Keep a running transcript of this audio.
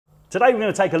Today we're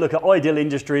going to take a look at Ideal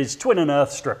Industries twin and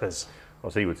earth strippers.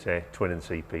 As he would say, twin and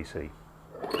CPC.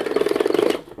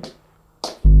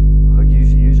 I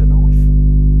usually use a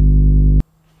knife.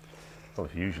 Well,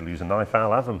 if you usually use a knife,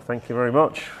 I'll have them. Thank you very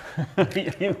much.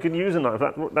 You can use a knife.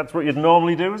 That's what you'd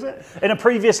normally do, is it? In a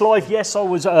previous life, yes, I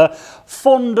was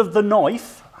fond of the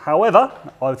knife. However,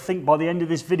 I think by the end of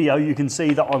this video, you can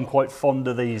see that I'm quite fond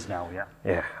of these now, yeah.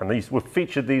 Yeah, and we've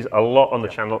featured these a lot on the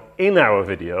channel in our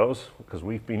videos, because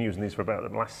we've been using these for about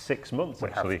the last 6 months,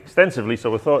 actually, extensively. So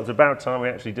we thought it's about time we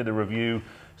actually did a review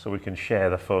so we can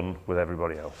share the fun with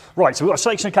everybody else. Right, so we've got a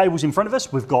selection of cables in front of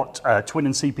us. We've got twin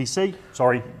and CPC,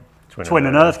 twin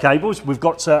and earth cables. We've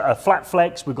got a flat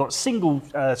flex. We've got single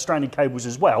stranded cables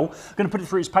as well. I'm going to put it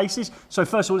through its paces. So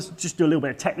first of all, let's just do a little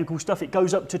bit of technical stuff. It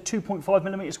goes up to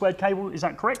 2.5mm squared cable. Is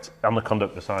that correct? On the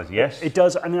conductor size, yes. It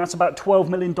does, and that's about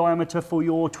 12mm in diameter for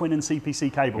your twin and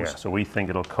CPC cables. Yeah, so we think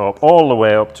it'll cope all the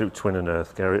way up to twin and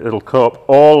earth, Gary. It'll cope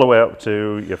all the way up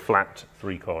to your flat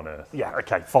 3-core earth. Yeah,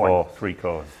 okay, fine. Or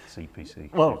 3-core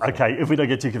CPC. Well, okay, if we don't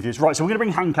get too confused. Right, so we're going to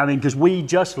bring hand cam in because we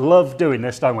just love doing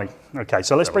this, don't we? Okay,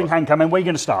 so let's bring hand cam in. Where are you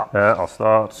going to start? I'll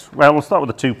start, well, we'll start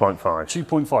with the 2.5.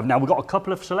 2.5. Now, we've got a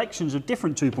couple of selections of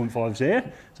different 2.5s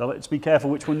here, so let's be careful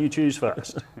which one you choose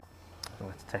first. So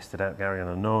let's test it out, Gary, on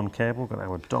a known cable. We've got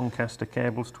our Doncaster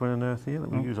cables, twin and earth here,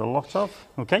 that we use a lot of.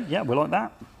 Okay, yeah, we like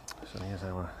that. So here's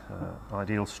our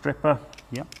ideal stripper.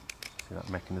 Yep. See that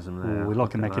mechanism there? Ooh, we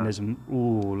like a mechanism.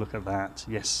 Ooh, look at that,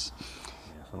 yes.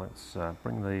 Yeah, so let's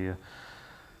bring the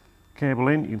cable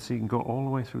in. You can see you can go all the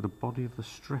way through the body of the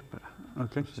stripper.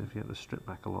 Okay. So if you get the strip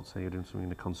back a lot, say you're doing something in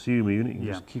the consumer unit, you can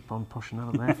just keep on pushing that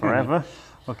up there forever.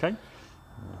 Okay. So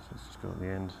let's just go at the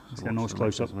end. Let's get a nice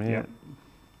close up. Yeah.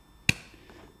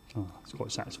 Oh, it's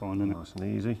quite satisfying, isn't it? Nice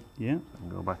and easy. Yeah.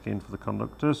 And go back in for the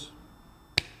conductors.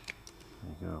 There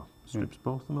you go. Strips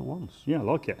both of them at once. Yeah, I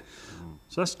like it.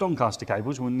 So that's Doncaster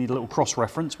cables. We need a little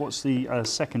cross-reference. What's the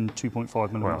second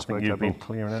 2.5mm Well, I think you've been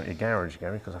clearing out your garage,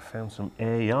 Gary, because I found some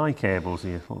AEI cables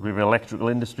here. A little bit of electrical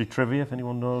industry trivia. If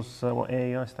anyone knows what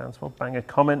AEI stands for, bang a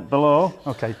comment below.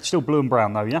 Okay, still blue and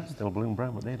brown though, yeah? Still blue and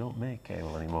brown, but they don't make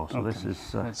cable anymore. So this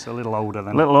is... it's a little older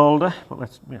then. A little older, but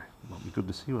let's, yeah, it might be good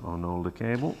to see it on an older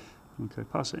cable. Okay,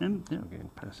 pass it in. Yeah. So again,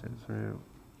 pass it through.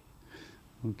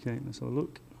 Okay, let's have a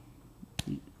look.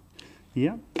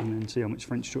 Yeah, and then see how much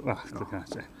French chalk. Ah, look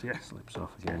at it. Yeah, slips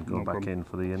off again. Go back in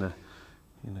for the inner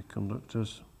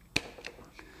conductors.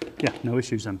 Yeah, no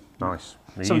issues then. Nice.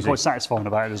 Something quite satisfying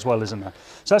about it as well, isn't there?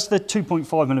 So that's the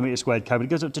 2.5mm squared cable. It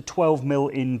goes up to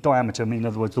 12mm in diameter. I mean, in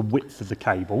other words, the width of the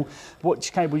cable.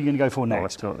 Which cable are you going to go for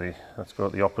next? Well, let's go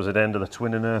at the opposite end of the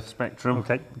twin and earth spectrum.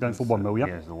 Okay, going for 1mm, yeah?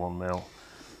 Here's the 1mm.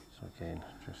 So again,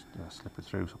 just slip it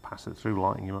through. So pass it through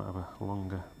lighting. You might have a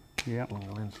longer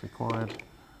length required.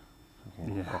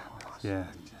 Again, yeah.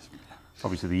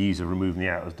 Obviously, the ease of removing the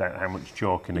outers down how much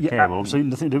chalk in the cable. Absolutely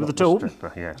nothing to do with the tool.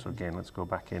 Yeah, so again, let's go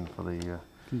back in for the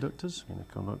conductors. Inner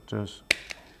conductors.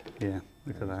 Yeah,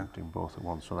 look at that. Doing both at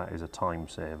once, so that is a time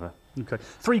saver. Okay,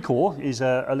 3-core is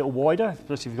a little wider,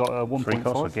 especially if you've got a 1.5.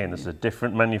 3-core, so again, this is a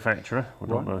different manufacturer. We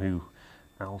don't know who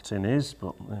Altin is,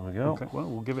 but there we go. Okay, well,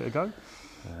 we'll give it a go.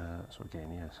 So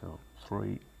again, yeah, so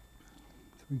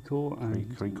 3-core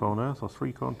and 3-core earth or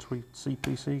 3-core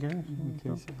CPC again.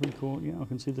 Okay, so 3-core, yeah, I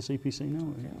can see the CPC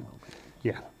now.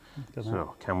 Yeah.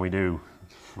 So can we do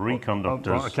 3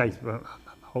 conductors? Okay,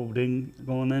 holding,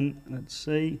 go on then, let's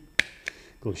see.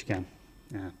 Of course you can.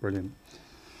 Yeah, brilliant.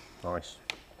 Nice.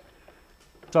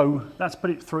 So that's put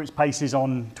it through its paces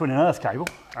on twin and earth cable,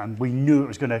 and we knew it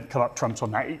was going to come up trumps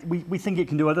on that. We think it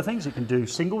can do other things. It can do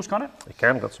singles, can't it? It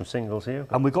can. Got some singles here.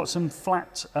 And we've got some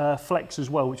flat flex as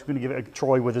well, which we're going to give it a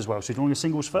try with as well. So do you want your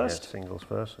singles first? Yeah, singles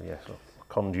first. So yeah, so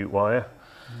conduit wire.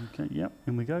 Okay, yep,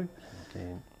 in we go.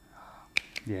 Okay.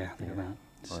 Yeah, look at that.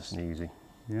 Nice and easy.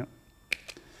 Yep.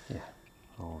 Yeah,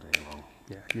 all day long.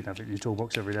 Yeah, you'd have it in your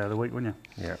toolbox every day of the week, wouldn't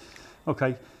you? Yeah.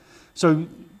 Okay, so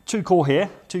 2-core here,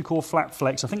 2-core flat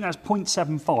flex. I think that's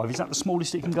 0.75. Is that the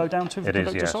smallest it can go down to? It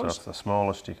is, yeah. So that's the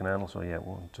smallest you can handle. So yeah,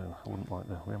 I wouldn't like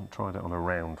the. We haven't tried it on a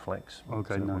round flex.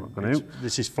 Okay, no.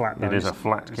 This is flat. Though, it is a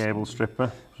flat cable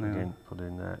stripper. So yeah. Again, put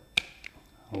in there.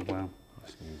 Oh wow.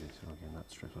 That's easy. So again, that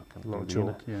strip. A lot of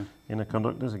chalk. Yeah. Inner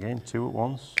conductors again, 2 at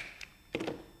once.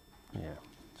 Yeah.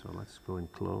 So let's go in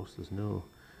close. There's no,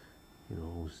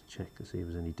 always check to see if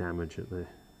there's any damage at the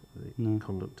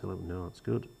conductor level. No, that's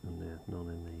good. And none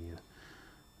in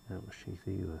the outer sheath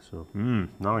either. So,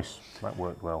 nice. That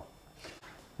worked well.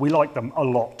 We like them a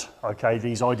lot, okay,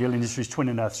 these Ideal Industries twin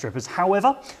and earth strippers.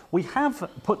 However, we have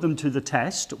put them to the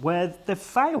test where they've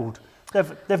failed.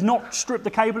 They've not stripped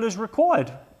the cable as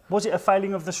required. Was it a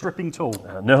failing of the stripping tool?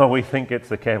 No, we think it's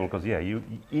the cable because, yeah,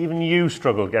 even you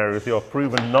struggle, Gary, with your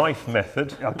proven knife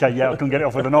method. Okay, yeah, I can get it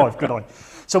off with a knife, could I?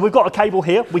 So we've got a cable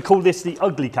here. We call this the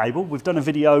ugly cable. We've done a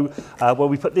video where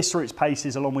we put this through its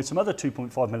paces along with some other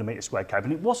 2.5mm square cable.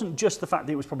 And it wasn't just the fact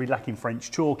that it was probably lacking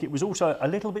French chalk. It was also a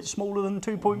little bit smaller than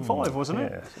 2.5, wasn't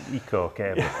it? Yeah, eco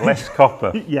cable, less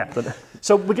copper. Yeah.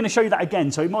 So we're going to show you that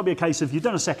again. So it might be a case of you've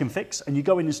done a second fix and you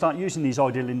go in and start using these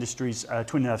Ideal Industries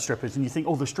twin earth strippers and you think,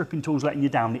 oh, the stripping tool's letting you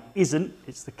down. It isn't.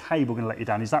 It's the cable going to let you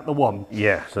down. Is that the one?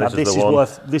 Yeah. So now, this is the one.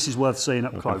 This is worth seeing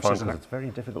up close, isn't it? It's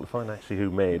very difficult to find actually who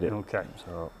made it. Okay.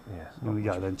 So yeah. There we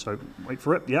go then. So wait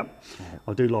for it. Yep. Yeah.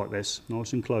 I do like this.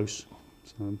 Nice and close.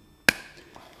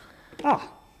 So,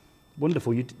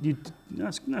 wonderful.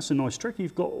 That's a nice trick.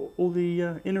 You've got all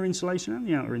the inner insulation and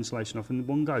the outer insulation off in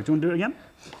one go. Do you want to do it again?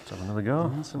 Let's have another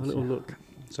go. Let's have a little look.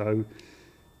 So,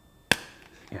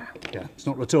 yeah, it's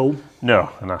not the tool. No,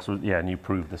 and that's and you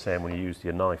proved the same when you used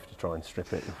your knife to try and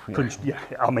strip it. Yeah,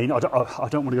 I mean, I don't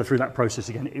want to go through that process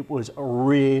again. It was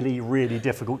really, really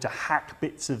difficult to hack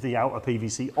bits of the outer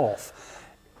PVC off.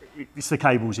 It's the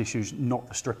cables issues, not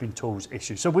the stripping tools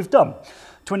issue. So we've done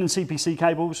twin and CPC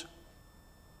cables.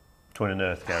 Twin and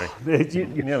earth, Gary.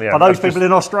 For those people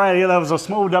in Australia, there was a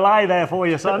small delay there for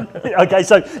you, son. Okay,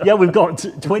 so yeah, we've got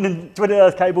twin and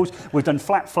earth cables. We've done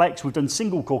flat flex. We've done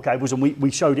single core cables, and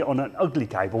we showed it on an ugly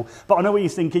cable. But I know what you're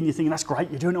thinking. You're thinking that's great.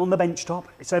 You're doing it on the bench top.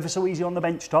 It's ever so easy on the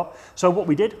bench top. So what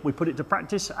we did, we put it to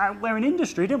practice out there in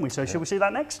industry, didn't we? So shall we see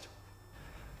that next?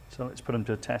 So let's put them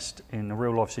to a test in a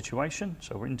real life situation.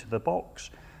 So we're into the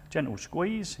box. Gentle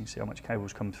squeeze, you can see how much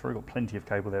cable's come through, got plenty of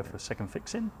cable there for a second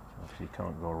fixing. Obviously you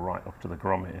can't go right up to the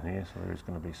grommet in here, so there is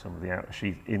going to be some of the outer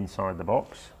sheath inside the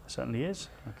box. It certainly is.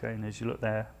 Okay, and as you look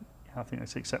there, I think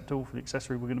that's acceptable for the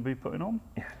accessory we're going to be putting on.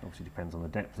 Yeah, it obviously depends on the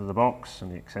depth of the box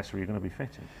and the accessory you're going to be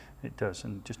fitting. It does,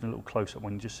 and just a little close-up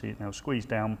when you just see it now, squeeze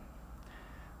down,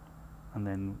 and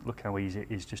then look how easy it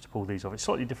is just to pull these off. It's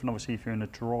slightly different obviously if you're in a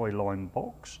dry line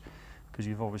box, because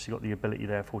you've obviously got the ability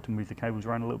therefore to move the cables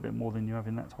around a little bit more than you have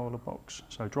in that type of box.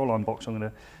 So dry line box, I'm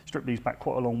going to strip these back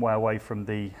quite a long way away from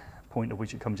the point at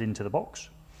which it comes into the box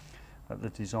at the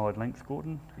desired length,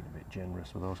 Gordon. Being a bit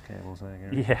generous with those cables there,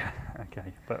 Gary. Yeah,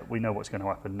 okay, but we know what's going to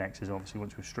happen next is obviously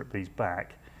once we've stripped these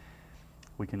back,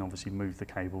 we can obviously move the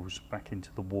cables back into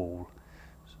the wall.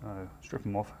 So strip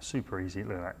them off, super easy,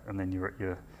 look at that, and then you're at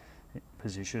your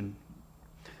position.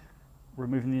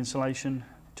 Removing the insulation,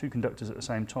 2 conductors at the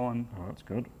same time. Oh, that's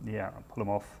good. Yeah, pull them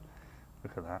off.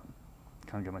 Look at that.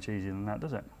 Can't get much easier than that,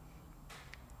 does it?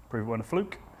 Prove it when a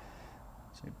fluke.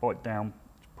 So you bite down,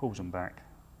 pulls them back,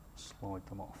 slide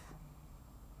them off.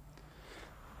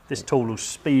 This tool will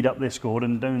speed up this,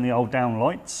 Gordon, doing the old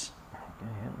downlights.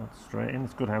 Yeah, that's straight in.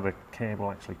 It's good how the cable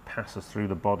actually passes through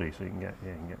the body, so you can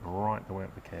get right the way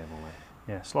up the cable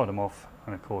there. Yeah, slide them off,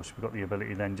 and of course we've got the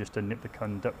ability then just to nip the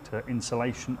conductor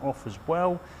insulation off as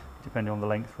well, depending on the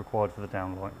length required for the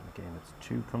downlight. Again, it's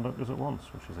 2 conductors at once,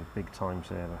 which is a big time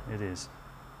saver. It is.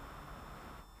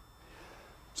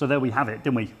 So there we have it,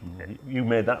 didn't we? You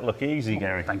made that look easy,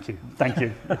 Gary. Thank you, thank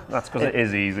you. That's because it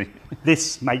is easy.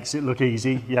 This makes it look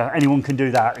easy. Yeah, anyone can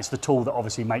do that. It's the tool that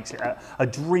obviously makes it a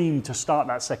dream to start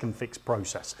that second fix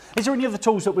process. Is there any other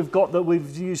tools that we've got that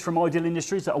we've used from Ideal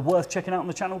Industries that are worth checking out on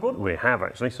the channel, Gordon? We have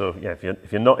actually. So yeah,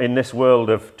 if you're not in this world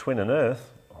of twin and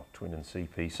earth or twin and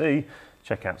CPC,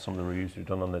 check out some of the reviews we've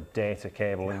done on the data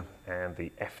cabling and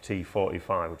the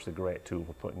FT45, which is a great tool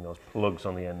for putting those plugs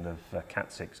on the end of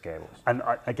Cat6 cables. And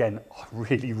again, I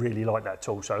really, really like that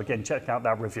tool. So again, check out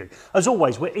that review. As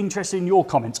always, we're interested in your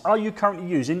comments. Are you currently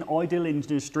using Ideal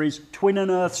Industries twin and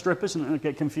earth strippers? And don't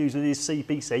get confused with these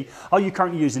CPC. Are you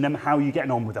currently using them? How are you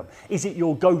getting on with them? Is it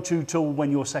your go-to tool when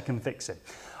you're second fixing?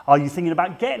 Are you thinking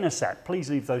about getting a set?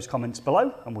 Please leave those comments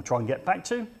below and we'll try and get back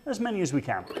to as many as we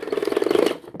can.